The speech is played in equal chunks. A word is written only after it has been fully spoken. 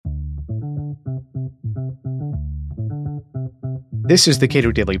This is the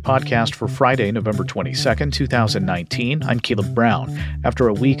Cato Daily Podcast for Friday, November 22nd, 2019. I'm Caleb Brown. After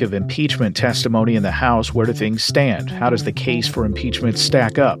a week of impeachment testimony in the House, where do things stand? How does the case for impeachment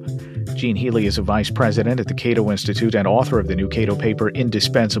stack up? Gene Healy is a vice president at the Cato Institute and author of the new Cato paper,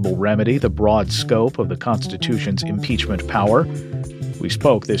 Indispensable Remedy, the broad scope of the Constitution's impeachment power. We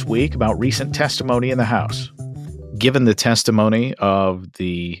spoke this week about recent testimony in the House. Given the testimony of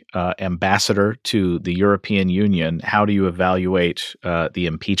the ambassador to the European Union, how do you evaluate the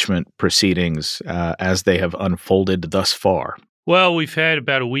impeachment proceedings as they have unfolded thus far? Well, we've had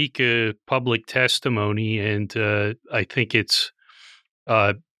about a week of public testimony, and I think it's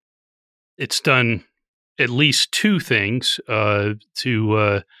done at least two things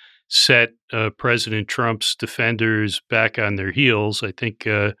to set President Trump's defenders back on their heels. I think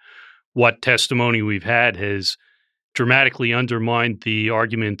what testimony we've had has dramatically undermined the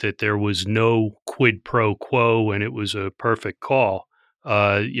argument that there was no quid pro quo and it was a perfect call.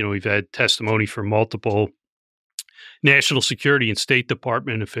 We've had testimony from multiple national security and State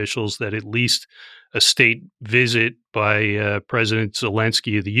Department officials that at least a state visit by President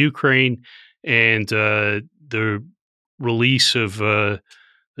Zelensky of the Ukraine and the release of the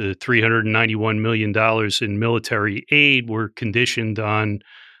 $391 million in military aid were conditioned on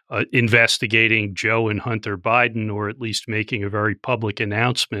investigating Joe and Hunter Biden, or at least making a very public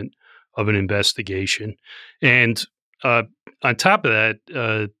announcement of an investigation. And on top of that,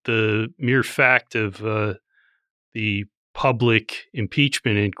 the mere fact of the public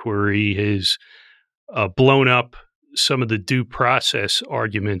impeachment inquiry has blown up some of the due process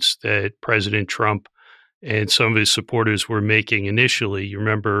arguments that President Trump and some of his supporters were making initially. You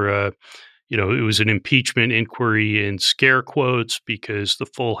remember it was an impeachment inquiry in scare quotes because the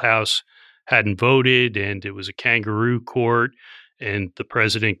full House hadn't voted and it was a kangaroo court and the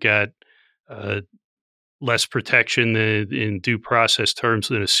president got less protection in due process terms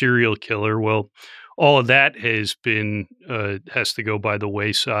than a serial killer. Well, all of that has to go by the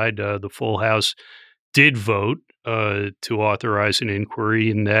wayside. The full House did vote to authorize an inquiry,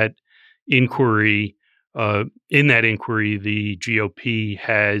 and that inquiry, the GOP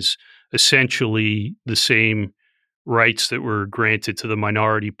has essentially the same rights that were granted to the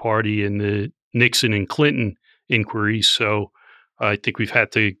minority party in the Nixon and Clinton inquiries. So I think we've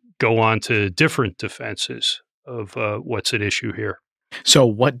had to go on to different defenses of what's at issue here. So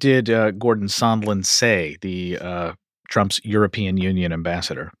what did Gordon Sondland say, the Trump's European Union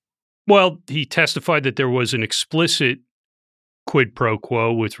ambassador? Well, he testified that there was an explicit quid pro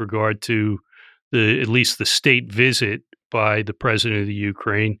quo with regard to at least the state visit by the president of the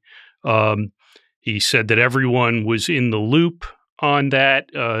Ukraine. He said that everyone was in the loop on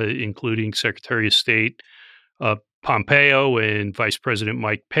that, including Secretary of State Pompeo and Vice President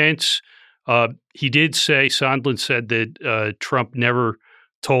Mike Pence. He did say, Sondland said that Trump never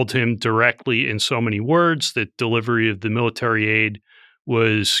told him directly in so many words that delivery of the military aid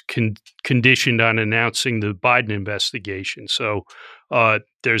was conditioned on announcing the Biden investigation. So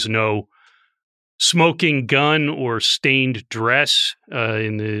there's no smoking gun or stained dress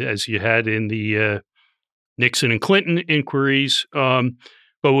as you had in the Nixon and Clinton inquiries.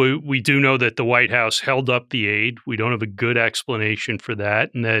 But we do know that the White House held up the aid. We don't have a good explanation for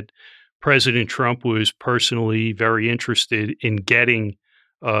that, and that President Trump was personally very interested in getting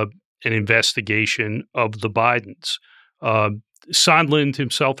an investigation of the Bidens. Sondland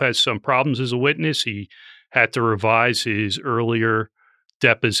himself has some problems as a witness. He had to revise his earlier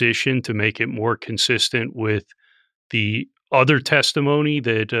deposition to make it more consistent with the other testimony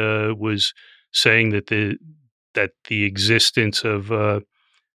that was saying that the existence of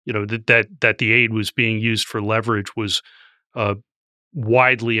that the aid was being used for leverage was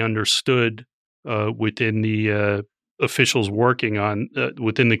widely understood within the officials working on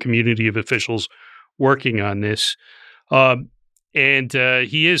within the community of officials working on this, and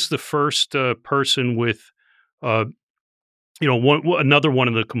he is the first person with another one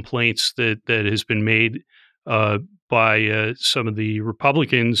of the complaints that has been made by some of the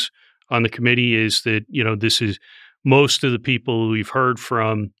Republicans on the committee is that this is most of the people we've heard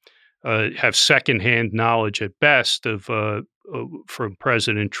from have secondhand knowledge at best of from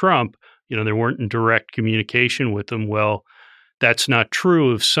President Trump. They weren't in direct communication with him. Well, that's not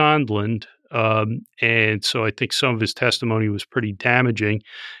true of Sondland. And so I think some of his testimony was pretty damaging.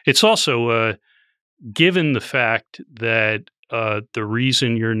 It's also given the fact that the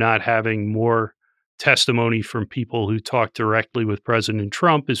reason you're not having more testimony from people who talk directly with President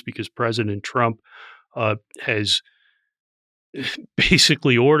Trump is because President Trump has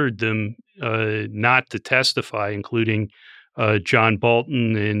basically ordered them not to testify, including John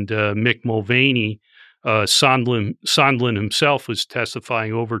Bolton and Mick Mulvaney. Sondland himself was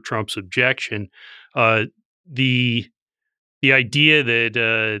testifying over Trump's objection. The the idea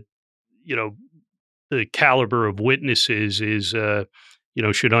that the caliber of witnesses is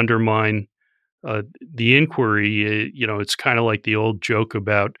should undermine the inquiry. It's kind of like the old joke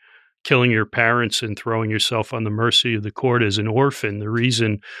about killing your parents and throwing yourself on the mercy of the court as an orphan. The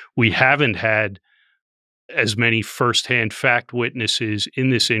reason we haven't had as many firsthand fact witnesses in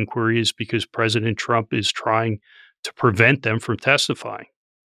this inquiry is because President Trump is trying to prevent them from testifying.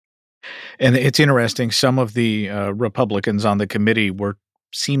 And it's interesting. Some of the Republicans on the committee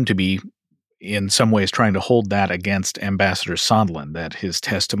seem to be in some ways trying to hold that against Ambassador Sondland, that his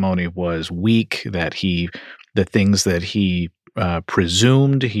testimony was weak, that the things that he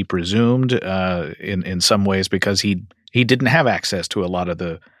presumed in some ways because he didn't have access to a lot of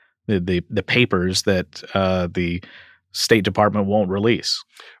the papers that the State Department won't release.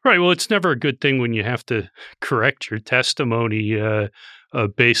 Right. Well, it's never a good thing when you have to correct your testimony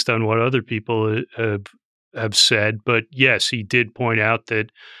based on what other people have said. But yes, he did point out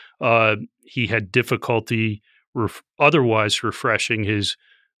that he had difficulty otherwise refreshing his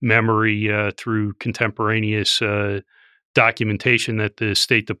memory through contemporaneous documentation that the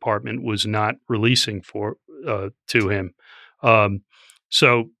State Department was not releasing to him.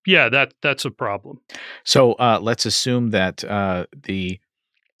 So yeah, that's a problem. So let's assume that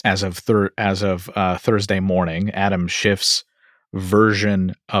as of Thursday morning, Adam Schiff's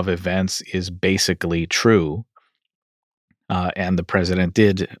version of events is basically true. And the president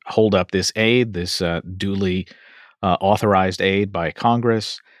did hold up this aid, this duly authorized aid by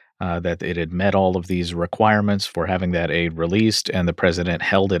Congress, that it had met all of these requirements for having that aid released, and the president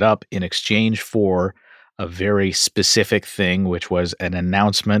held it up in exchange for a very specific thing, which was an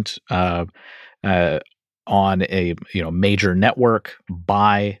announcement on a major network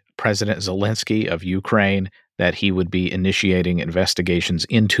by President Zelensky of Ukraine that he would be initiating investigations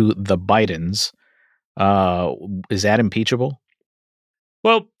into the Bidens. Is that impeachable?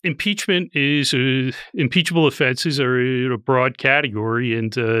 Well, impeachment is impeachable offenses are a broad category,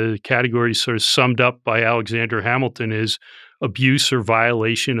 and category sort of summed up by Alexander Hamilton is abuse or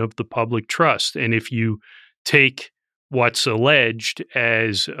violation of the public trust. And if you take what's alleged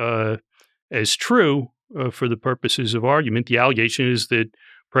as true for the purposes of argument, the allegation is that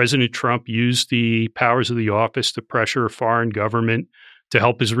President Trump used the powers of the office to pressure a foreign government to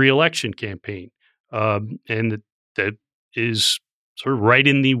help his reelection campaign. And that is sort of right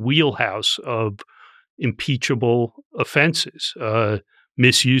in the wheelhouse of impeachable offenses,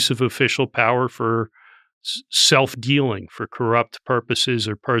 misuse of official power for self-dealing, for corrupt purposes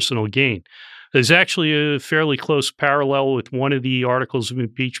or personal gain. There's actually a fairly close parallel with one of the articles of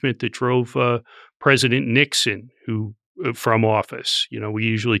impeachment that drove President Nixon from office. We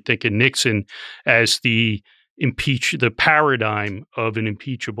usually think of Nixon as the paradigm of an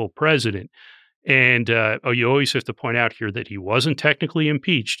impeachable president. And you always have to point out here that he wasn't technically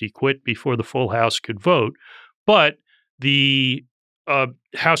impeached. He quit before the full House could vote. But the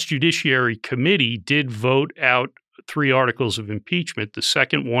House Judiciary Committee did vote out 3 articles of impeachment. The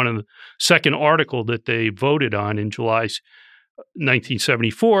second article that they voted on in July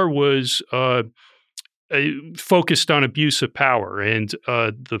 1974 was focused on abuse of power. And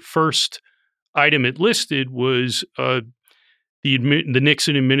the first item it listed was the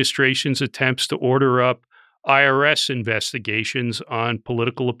Nixon administration's attempts to order up IRS investigations on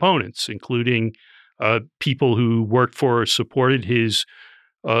political opponents, including people who worked for or supported his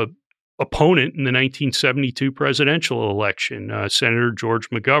opponent in the 1972 presidential election, Senator George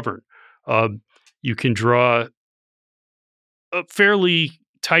McGovern. You can draw a fairly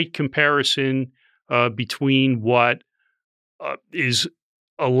tight comparison between what is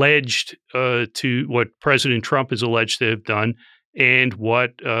alleged to what President Trump is alleged to have done and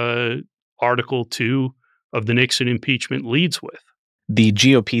what Article 2 of the Nixon impeachment leads with. The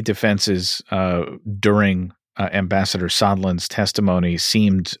GOP defenses during Ambassador Sondland's testimony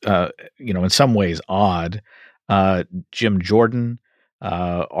seemed, in some ways odd. Jim Jordan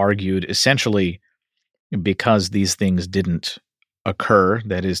argued essentially because these things didn't occur,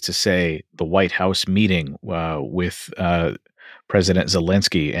 that is to say, the White House meeting with President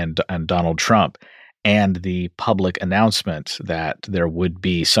Zelensky and Donald Trump, and the public announcement that there would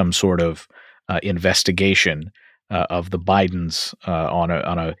be some sort of investigation of the Bidens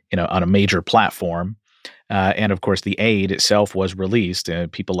on a major platform, and of course the aid itself was released.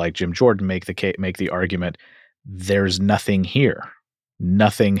 People like Jim Jordan make the argument there's nothing here.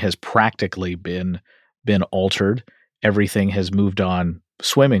 Nothing has practically been altered. Everything has moved on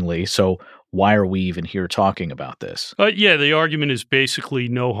swimmingly. So why are we even here talking about this? Yeah, the argument is basically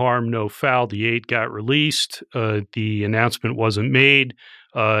no harm, no foul. The aid got released. The announcement wasn't made.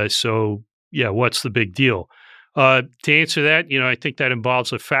 So, yeah, what's the big deal? To answer that, I think that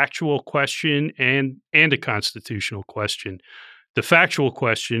involves a factual question and a constitutional question. The factual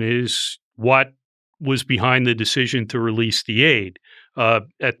question is what was behind the decision to release the aid.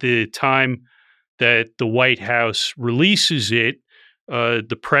 At the time that the White House releases it,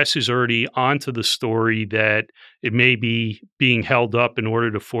 the press is already onto the story that it may be being held up in order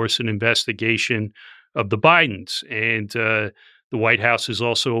to force an investigation of the Bidens. And the White House is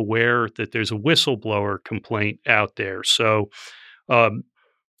also aware that there's a whistleblower complaint out there. So um,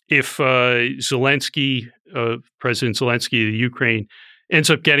 if President Zelensky of the Ukraine, ends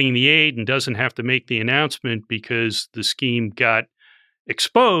up getting the aid and doesn't have to make the announcement because the scheme got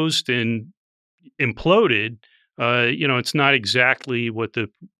exposed and imploded, it's not exactly what the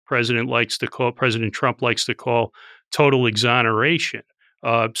President Trump likes to call total exoneration.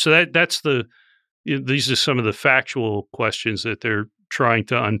 So that's these are some of the factual questions that they're trying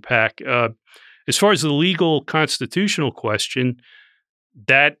to unpack. As far as the legal constitutional question,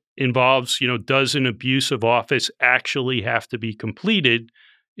 that involves, does an abuse of office actually have to be completed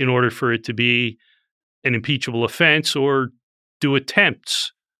in order for it to be an impeachable offense, or do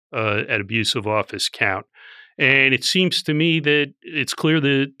attempts at abuse of office count? And it seems to me that it's clear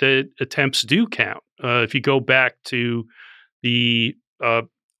that attempts do count. If you go back to the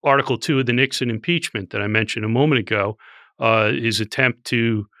Article 2 of the Nixon impeachment that I mentioned a moment ago, his attempt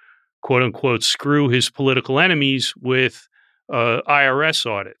to, quote unquote, screw his political enemies with IRS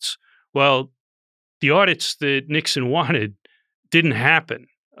audits. Well, the audits that Nixon wanted didn't happen.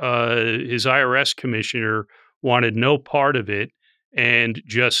 His IRS commissioner wanted no part of it and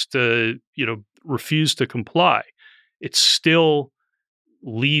just, refused to comply. It still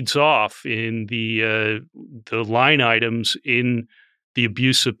leads off in the line items in the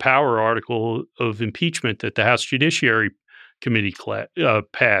abuse of power article of impeachment that the House Judiciary Committee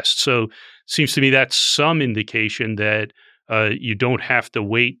passed. So it seems to me that's some indication that you don't have to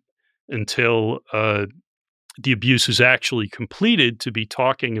wait until the abuse is actually completed to be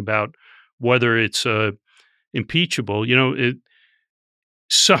talking about whether it's impeachable.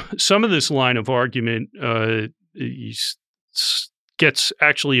 Some of this line of argument gets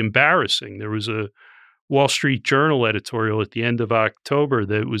actually embarrassing. There was a Wall Street Journal editorial at the end of October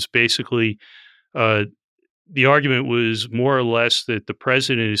that was basically the argument was more or less that the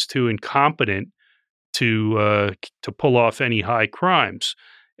president is too incompetent to pull off any high crimes,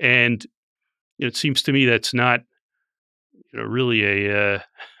 and it seems to me that's not really a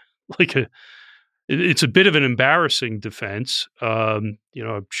like a it's a bit of an embarrassing defense. I'm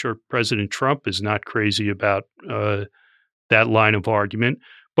sure President Trump is not crazy about that line of argument,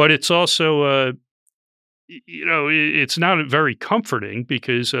 but it's also, it's not very comforting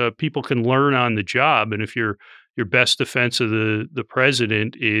because people can learn on the job. And if your best defense of the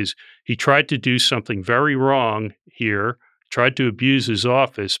president is he tried to do something very wrong here, tried to abuse his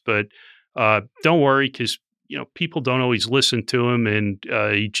office, but don't worry because people don't always listen to him, and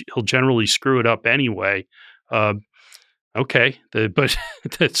he'll generally screw it up anyway. Okay, but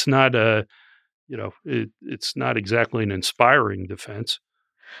that's not it's not exactly an inspiring defense.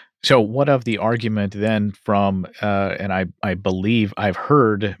 So, what of the argument then from, and I believe I've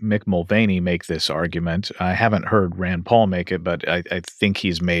heard Mick Mulvaney make this argument. I haven't heard Rand Paul make it, but I think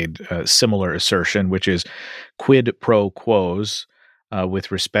he's made a similar assertion, which is quid pro quos with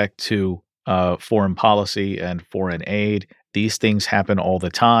respect to foreign policy and foreign aid. These things happen all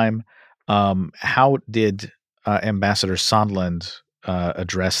the time. How did Ambassador Sondland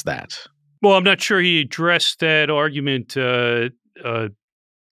address that? Well, I'm not sure he addressed that argument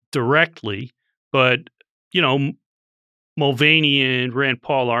directly, but Mulvaney and Rand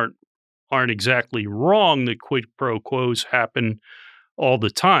Paul aren't exactly wrong that quid pro quos happen all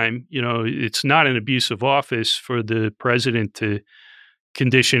the time. It's not an abuse of office for the president to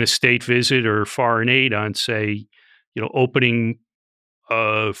condition a state visit or foreign aid on, say, opening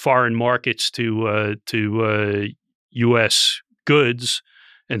foreign markets to U.S. goods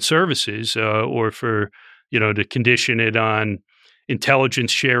and services, or for to condition it on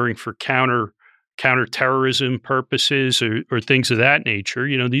intelligence sharing for counterterrorism purposes or things of that nature.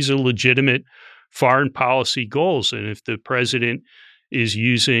 These are legitimate foreign policy goals, and if the president is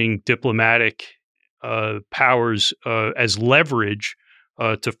using diplomatic powers as leverage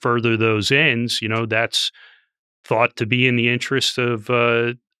to further those ends, that's thought to be in the interest of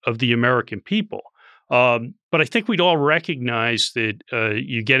the American people. But I think we'd all recognize that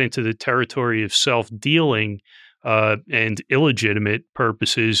you get into the territory of self-dealing and illegitimate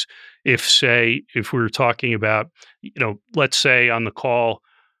purposes if we were talking about, let's say on the call,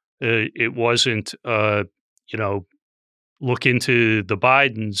 it wasn't, look into the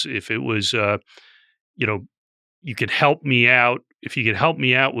Bidens. If it was, you could help me out. If you could help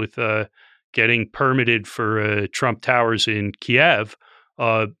me out with getting permitted for Trump Towers in Kiev,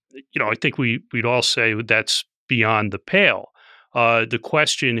 I think we'd all say that's beyond the pale. The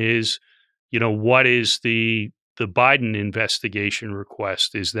question is, what is the Biden investigation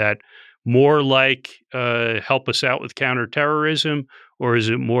request? Is that more like help us out with counterterrorism, or is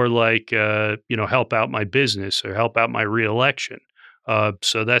it more like help out my business or help out my reelection?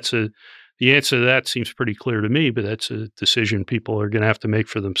 So the answer to that seems pretty clear to me, but that's a decision people are going to have to make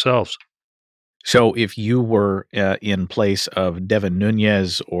for themselves. So if you were in place of Devin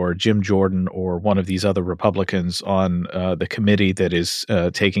Nunes or Jim Jordan or one of these other Republicans on the committee that is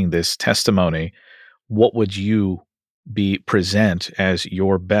taking this testimony, what would you present as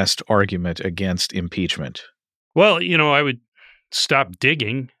your best argument against impeachment? Well, I would stop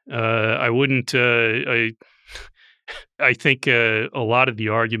digging. I wouldn't. I think a lot of the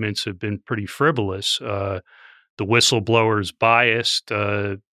arguments have been pretty frivolous. The whistleblower's biased.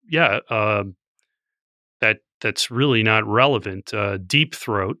 That's really not relevant. Deep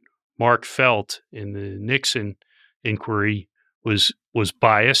Throat, Mark Felt in the Nixon inquiry was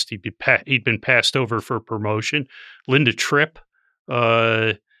biased. He'd been passed over for promotion. Linda Tripp,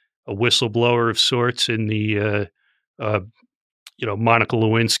 a whistleblower of sorts in the Monica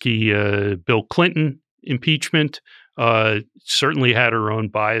Lewinsky, Bill Clinton impeachment, certainly had her own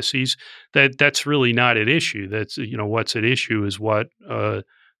biases. That's really not at issue. That's what's at issue is what the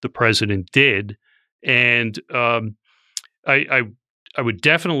president did. And I would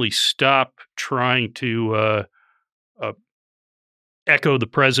definitely stop trying to echo the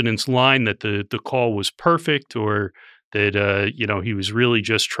president's line that the call was perfect, or that he was really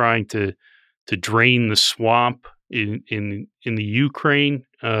just trying to drain the swamp in the Ukraine.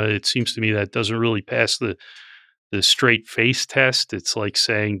 It seems to me that doesn't really pass the straight face test. It's like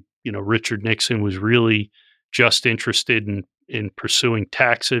saying Richard Nixon was really just interested in pursuing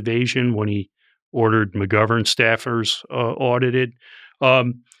tax evasion when he ordered McGovern staffers audited.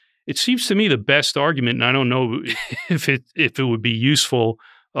 It seems to me the best argument, and I don't know if it would be useful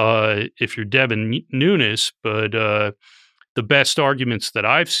if you're Devin Nunes, but the best arguments that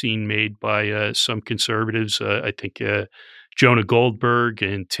I've seen made by some conservatives, I think Jonah Goldberg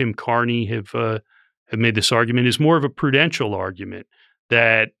and Tim Carney have made this argument, is more of a prudential argument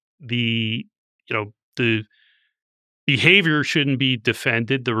that the behavior shouldn't be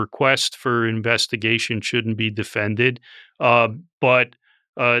defended. The request for investigation shouldn't be defended, but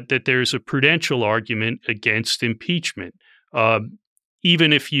that there's a prudential argument against impeachment.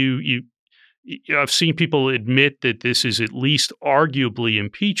 Even if I've seen people admit that this is at least arguably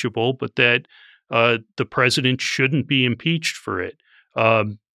impeachable, but that the president shouldn't be impeached for it.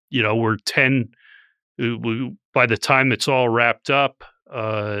 We're 10 by the time it's all wrapped up.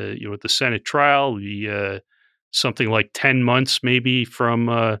 With the Senate trial, something like 10 months maybe from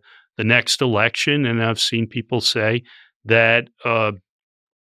the next election. And I've seen people say that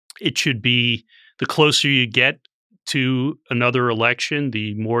it should be the closer you get to another election,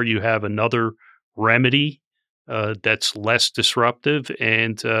 the more you have another remedy that's less disruptive,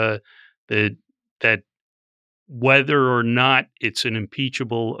 and that whether or not it's an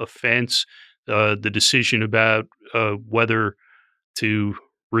impeachable offense, the decision about whether to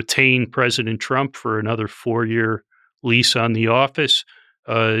retain President Trump for another 4-year lease on the office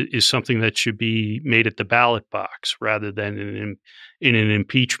is something that should be made at the ballot box rather than in an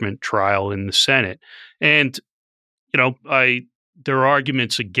impeachment trial in the Senate. And, there are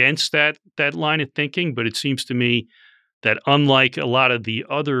arguments against that line of thinking, but it seems to me that unlike a lot of the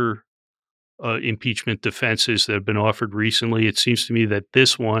other impeachment defenses that have been offered recently, it seems to me that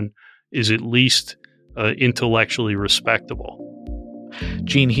this one is at least intellectually respectable.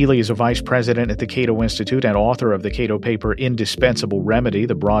 Gene Healy is a vice president at the Cato Institute and author of the Cato paper Indispensable Remedy,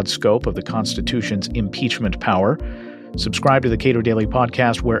 the Broad Scope of the Constitution's Impeachment Power. Subscribe to the Cato Daily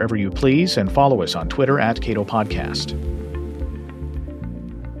Podcast wherever you please and follow us on Twitter @CatoPodcast.